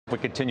We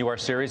continue our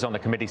series on the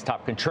committee's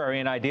top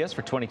contrarian ideas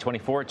for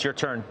 2024. It's your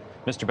turn,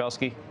 Mr.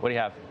 Belski. What do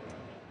you have?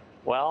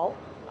 Well,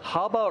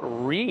 how about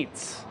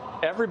REITs?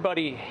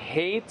 Everybody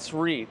hates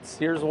REITs.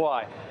 Here's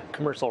why.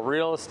 Commercial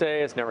real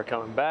estate is never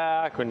coming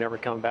back. We're never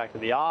coming back to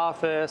the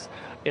office.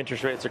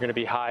 Interest rates are going to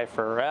be high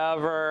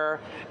forever.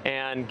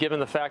 And given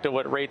the fact of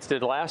what rates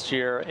did last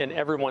year and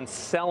everyone's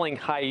selling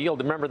high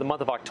yield, remember the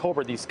month of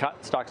October, these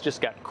stocks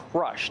just got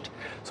crushed.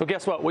 So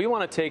guess what? We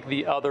want to take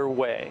the other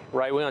way,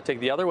 right? We want to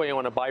take the other way. We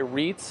want to buy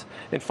REITs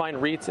and find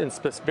REITs in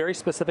very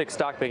specific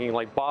stock picking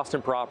like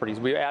Boston Properties.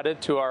 We added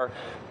to our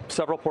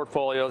several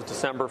portfolios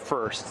December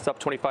 1st. It's up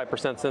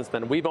 25% since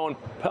then. We've owned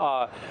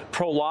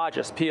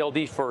Prologis,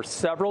 PLD, for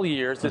several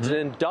years. It's an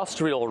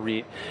industrial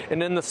REIT.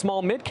 And in the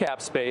small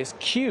mid-cap space,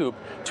 Cube,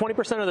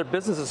 20% of their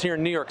business is here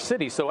in New York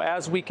City. So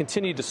as we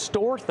continue to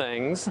store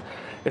things,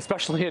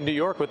 especially in New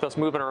York with us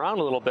moving around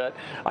a little bit,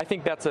 I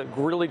think that's a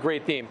really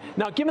great theme.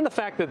 Now, given the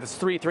fact that it's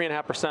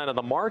 3.5% of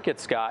the market,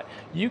 Scott,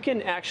 you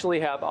can actually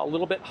have a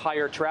little bit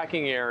higher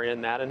tracking area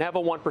in that and have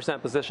a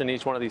 1% position in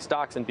each one of these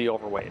stocks and be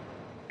overweight.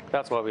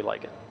 That's why we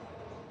like it.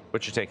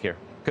 What's your take here?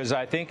 Because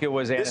I think it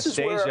was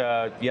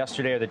Anastasia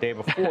yesterday or the day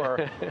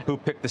before who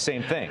picked the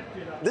same thing.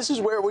 This is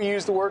where we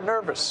use the word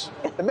nervous.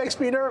 It makes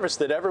me nervous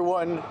that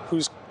everyone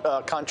whose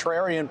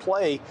contrarian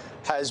play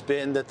has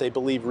been that they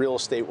believe real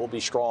estate will be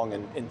strong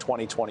in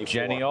 2024.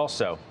 Jenny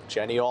also.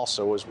 Jenny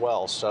also as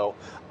well. So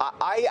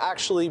I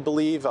actually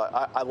believe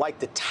I like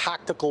the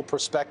tactical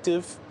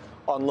perspective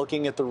on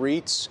looking at the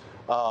REITs.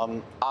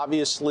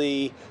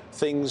 Obviously,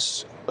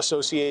 things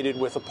associated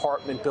with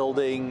apartment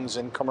buildings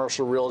and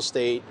commercial real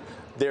estate,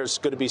 there's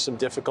going to be some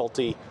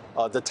difficulty.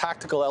 The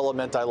tactical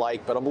element I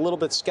like, but I'm a little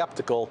bit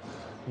skeptical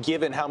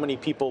given how many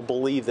people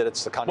believe that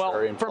it's the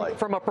contrarian play.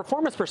 From a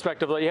performance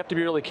perspective, though, you have to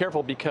be really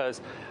careful because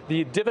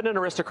the dividend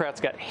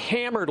aristocrats got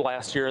hammered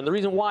last year, and the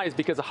reason why is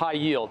because of high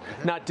yield,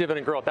 not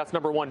dividend growth. That's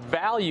number one.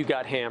 Value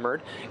got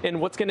hammered,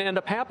 and what's going to end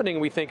up happening,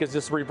 we think, is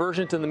this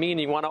reversion to the mean.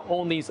 You want to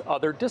own these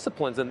other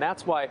disciplines, and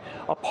that's why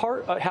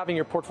having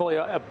your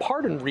portfolio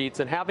apart in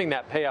REITs and having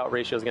that payout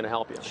ratio is going to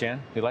help you.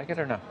 Shan, you like it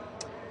or no?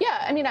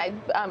 Yeah, I mean,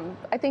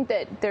 I think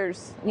that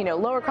there's,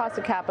 lower cost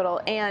of capital,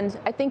 and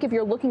I think if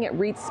you're looking at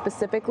REITs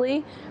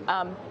specifically,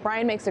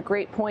 Brian makes a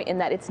great point in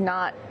that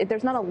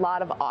there's not a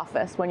lot of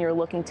office when you're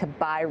looking to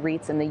buy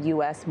REITs in the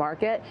U.S.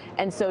 market,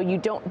 and so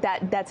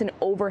that's an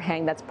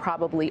overhang that's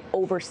probably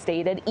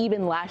overstated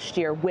even last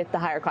year with the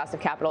higher cost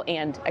of capital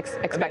and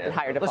expected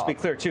higher defaults. Let's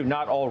be clear too,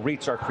 not all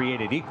REITs are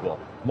created equal.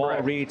 Mall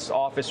REITs,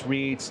 office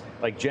REITs,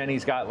 like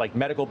Jenny's got like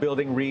medical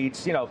building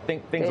REITs,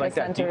 things data like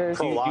centers,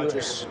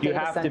 that. You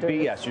have to be,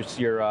 yes,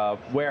 your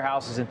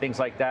warehouses and things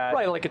like that.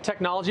 Right, like a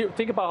technology.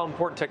 Think about how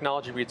important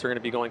technology REITs are going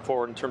to be going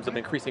forward in terms of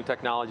increasing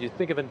technology.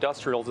 Think of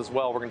industrials as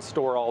well. We're going to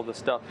store all of this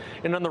stuff.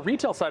 And on the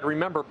retail side,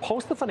 remember,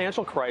 post the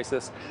financial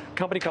crisis, a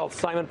company called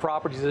Simon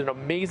Properties did an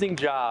amazing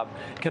job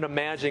kind of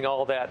managing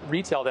all that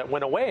retail that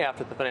went away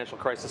after the financial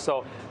crisis.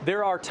 So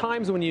there are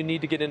times when you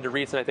need to get into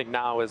REITs, and I think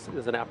now is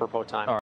an apropos time.